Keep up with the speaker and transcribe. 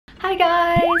Hi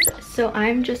guys! So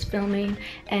I'm just filming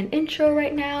an intro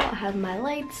right now. I have my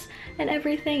lights and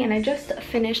everything and I just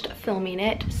finished filming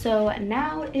it. So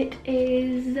now it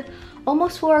is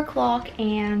almost 4 o'clock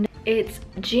and it's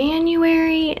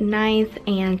January 9th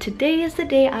and today is the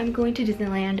day I'm going to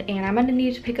Disneyland and I'm gonna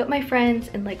need to pick up my friends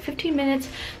in like 15 minutes.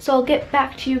 So I'll get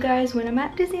back to you guys when I'm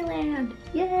at Disneyland.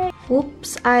 Yay!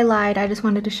 Whoops, I lied. I just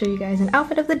wanted to show you guys an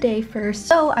outfit of the day first.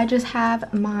 So I just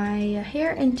have my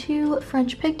hair in 2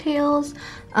 French pigtails,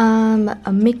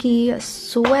 a Mickey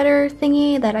sweater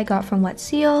thingy that I got from Wet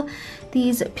Seal,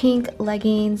 these pink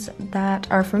leggings that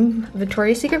are from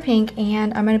Victoria's Secret Pink,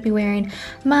 and I'm gonna be wearing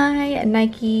my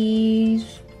Nike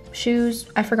shoes.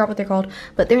 I forgot what they're called,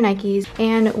 but they're Nikes.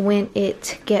 And when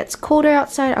it gets colder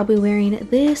outside, I'll be wearing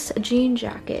this jean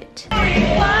jacket. 1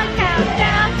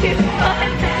 countdown to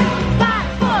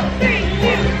 5, 4, 3,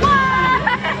 2, 1.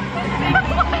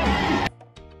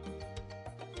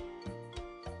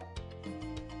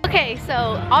 Okay, so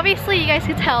obviously you guys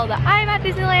can tell that I'm at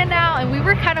Disneyland now, and we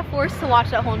were kind of forced to watch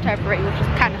that whole entire parade, which was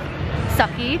kind of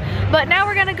sucky. But now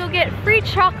we're gonna go get free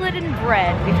chocolate and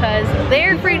bread because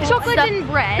they're free chocolate and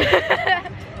bread.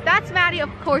 That's Maddie, of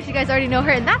course, you guys already know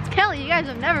her, and that's Kelly. You guys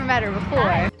have never met her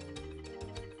before.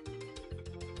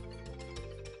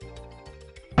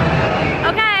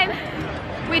 Okay,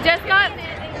 we just got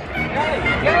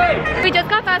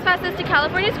fast passes to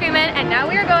California Screamin', and now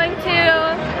we are going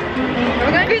to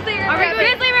Grizzly River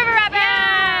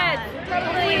Rapids.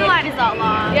 Hopefully the line is not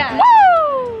long. Yeah.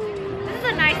 Woo! This is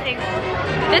a nice angle.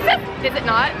 Is it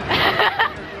not?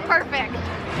 Perfect.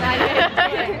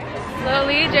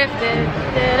 Slowly drifted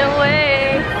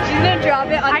away. She's gonna drop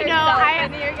it on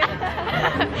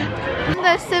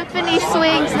The symphony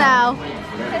swings now.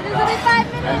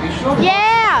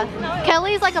 Yeah!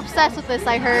 Kelly's like obsessed with this,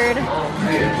 I heard.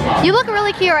 You look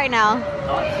really cute right now.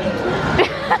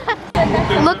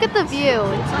 Look at the view.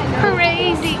 It's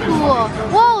crazy cool.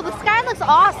 Whoa, the sky looks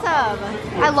awesome.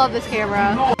 I love this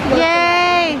camera.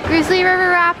 Yay! Grizzly River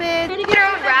Rapids. We're gonna get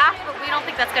our own raft, but we don't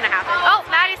think that's gonna happen. Oh,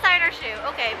 Maddie signed her shoe.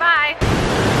 Okay, bye.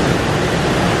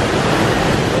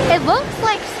 It looks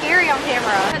like scary on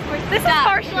camera. This is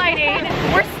harsh lighting.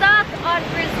 We're stuck on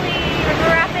Grizzly River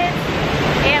Rapids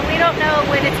and we don't know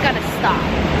when it's gonna stop.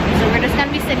 So we're just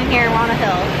gonna be sitting here on a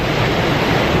hill.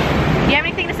 You have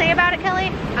anything to say about it,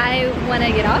 Kelly? I want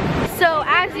to get off. So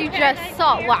as you just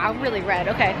saw, wow, I'm really red,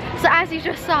 okay. So as you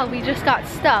just saw, we just got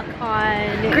stuck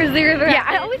on Grizzly River. Yeah,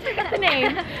 I always forget the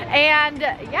name. And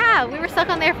yeah, we were stuck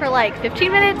on there for like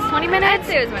 15 minutes, 20 minutes. I'd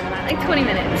say it was more than that, like 20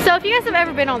 minutes. So if you guys have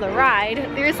ever been on the ride,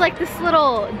 there's like this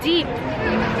little deep,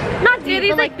 not deep,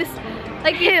 but like this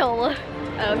like hill.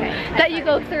 Okay. That you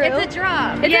go through. It's a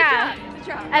drop. It's a drop.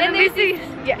 And then there's these,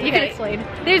 yeah, you can explain.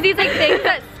 There's these like things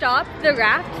that stop the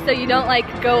raft so you don't like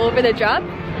go over the drop.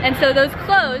 And so those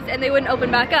closed and they wouldn't open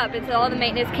back up. And so all the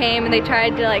maintenance came and they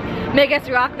tried to like make us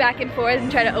rock back and forth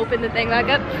and try to open the thing back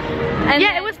up. And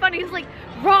yeah, it was funny. It was like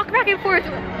rock back and forth.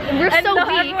 We're so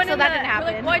weak, so that didn't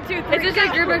happen. Like 1, 2, 3. It's just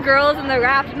a group of girls in the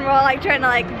raft and we're all like trying to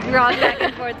like rock back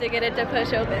and forth to get it to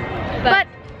push open. But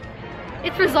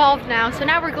it's resolved now, so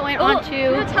now we're going on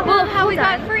to... Tell them how we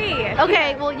got free.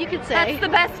 Okay, well you could say. That's the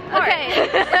best part. Okay.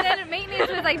 And then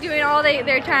maintenance was like doing all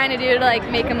they're trying to do to like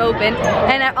make them open.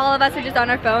 And all of us are just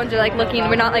on our phones, or like looking,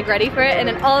 we're not like ready for it. And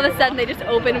then all of a sudden they just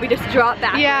open and we just drop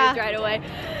backwards right away.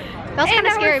 That was kind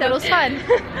of scary, but it was fun.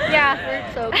 Yeah, we're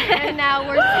soaked. And now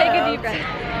we're take a deep breath.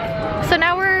 So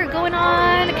now we're going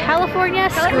on California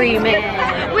Screamin'.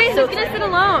 Wait, who's gonna sit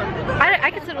alone?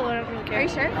 I can sit alone, I don't really care. Are you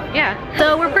sure? Yeah.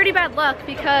 So we're pretty bad luck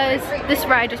because this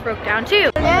ride just broke down too.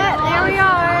 Yeah, there we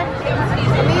are.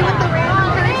 Me with the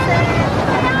random person.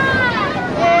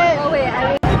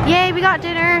 Yay, we got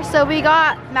dinner. So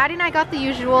Maddie and I got the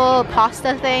usual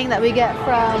pasta thing that we get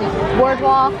from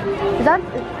Boardwalk.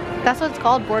 That's what it's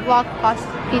called, Boardwalk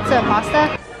pizza and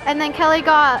pasta. And then Kelly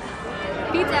got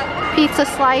pizza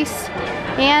slice,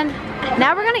 and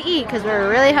now we're gonna eat because we're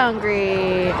really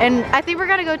hungry. And I think we're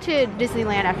gonna go to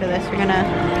Disneyland after this. We're gonna,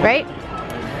 right?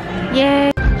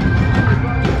 Yay.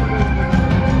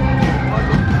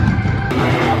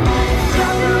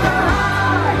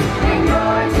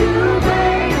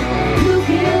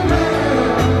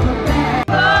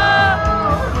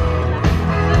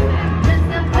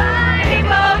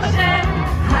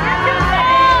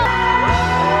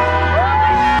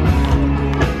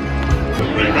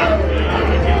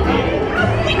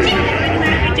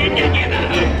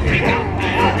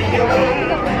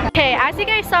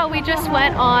 we just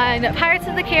went on Pirates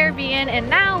of the Caribbean, and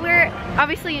now we're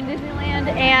obviously in Disneyland,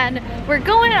 and we're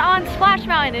going on Splash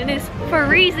Mountain, and it's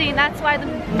freezing. That's why the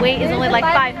wait is only like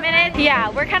 5 minutes. Yeah,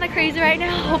 we're kind of crazy right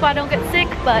now. Hope I don't get sick,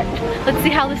 but let's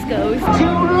see how this goes.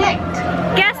 Too late.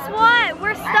 Guess what?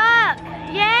 We're stuck.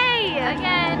 Yay!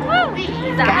 Again. Woo!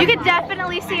 You can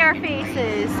definitely see our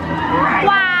faces.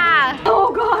 Wow!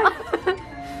 Oh god!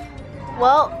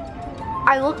 Well,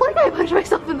 I look like I punched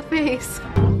myself in the face.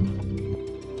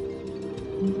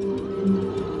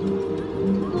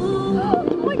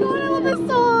 Oh my god, I love this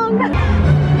song!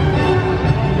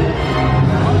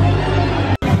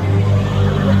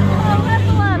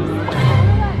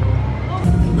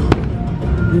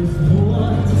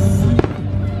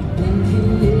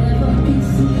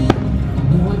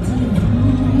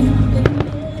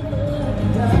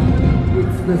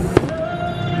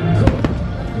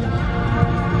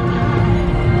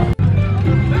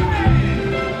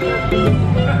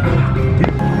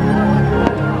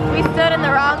 We stood in the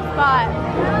wrong spot.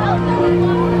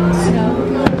 Snow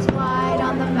goes wide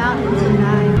on the mountain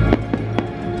tonight.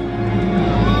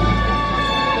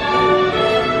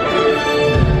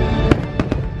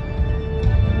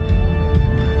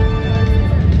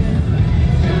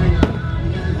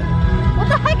 What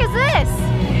the heck is this?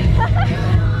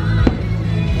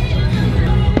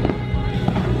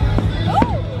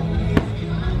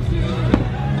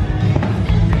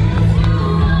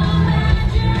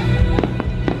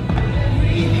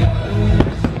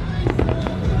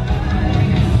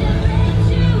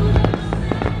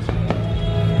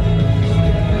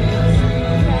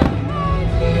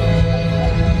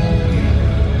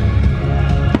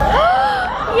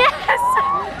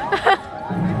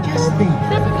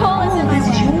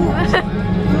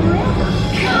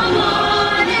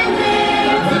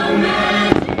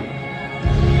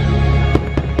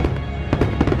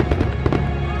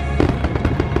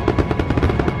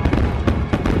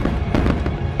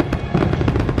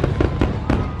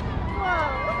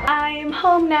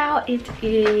 Home now. It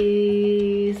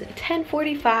is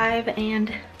 10:45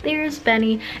 and there's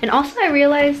Benny. And also I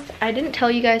realized I didn't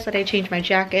tell you guys that I changed my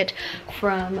jacket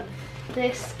from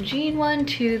this jean one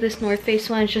to this North Face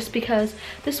one, just because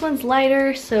this one's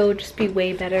lighter, so just be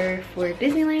way better for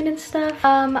Disneyland and stuff.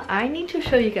 I need to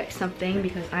show you guys something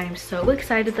because I am so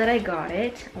excited that I got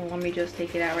it. Let me just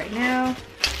take it out right now.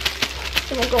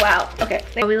 It will go out. Okay.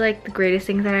 Probably like the greatest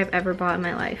thing that I've ever bought in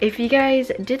my life. If you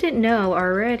guys didn't know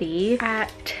already,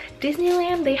 at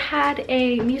Disneyland they had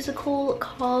a musical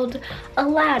called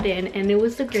Aladdin, and it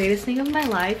was the greatest thing of my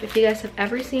life. If you guys have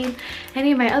ever seen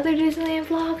any of my other Disneyland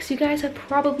vlogs, you guys have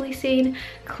probably seen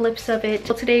clips of it.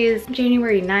 Well, today is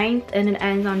January 9th and it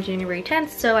ends on January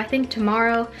 10th, so I think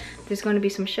tomorrow there's going to be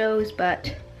some shows,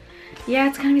 but yeah,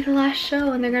 it's gonna be the last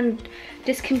show and they're gonna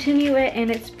discontinue it, and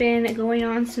it's been going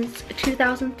on since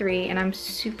 2003 and I'm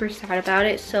super sad about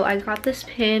it. So I got this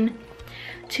pin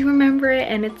to remember it,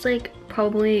 and it's like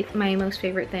probably my most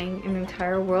favorite thing in the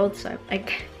entire world. So I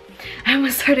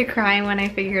almost started crying when I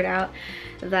figured out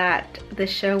that the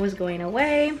show was going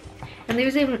away, and there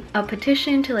was even a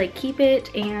petition to like keep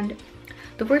it. And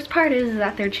the worst part is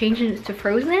that they're changing it to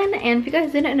Frozen, and if you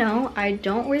guys didn't know, I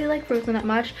don't really like Frozen that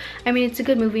much. I mean, it's a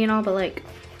good movie and all, but like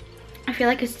I feel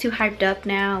like it's too hyped up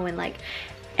now, and like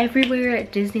everywhere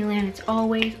at Disneyland it's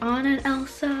always on an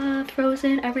Elsa,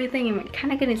 Frozen, everything, and I'm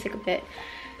kind of getting sick of it.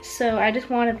 So I just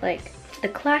wanted like the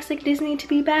classic Disney to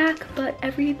be back, but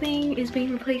everything is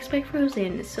being replaced by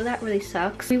Frozen, so that really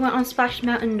sucks. We went on Splash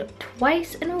Mountain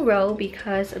twice in a row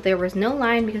because there was no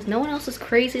line, because no one else is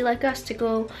crazy like us to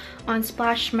go on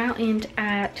Splash Mountain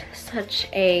at such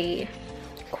a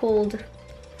cold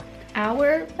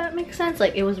hour, if that makes sense.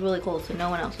 Like it was really cold, so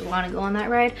no one else would want to go on that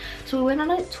ride. So we went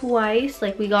on it twice.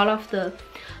 Like we got off the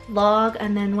log,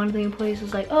 and then one of the employees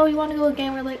was like, oh, you want to go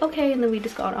again? We're like, okay, and then we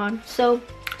just got on. So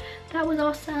that was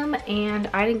awesome, and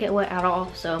I didn't get wet at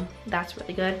all, so that's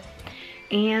really good.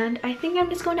 And I think I'm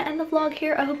just going to end the vlog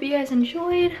here. I hope you guys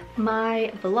enjoyed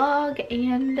my vlog,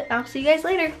 and I'll see you guys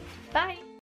later. Bye.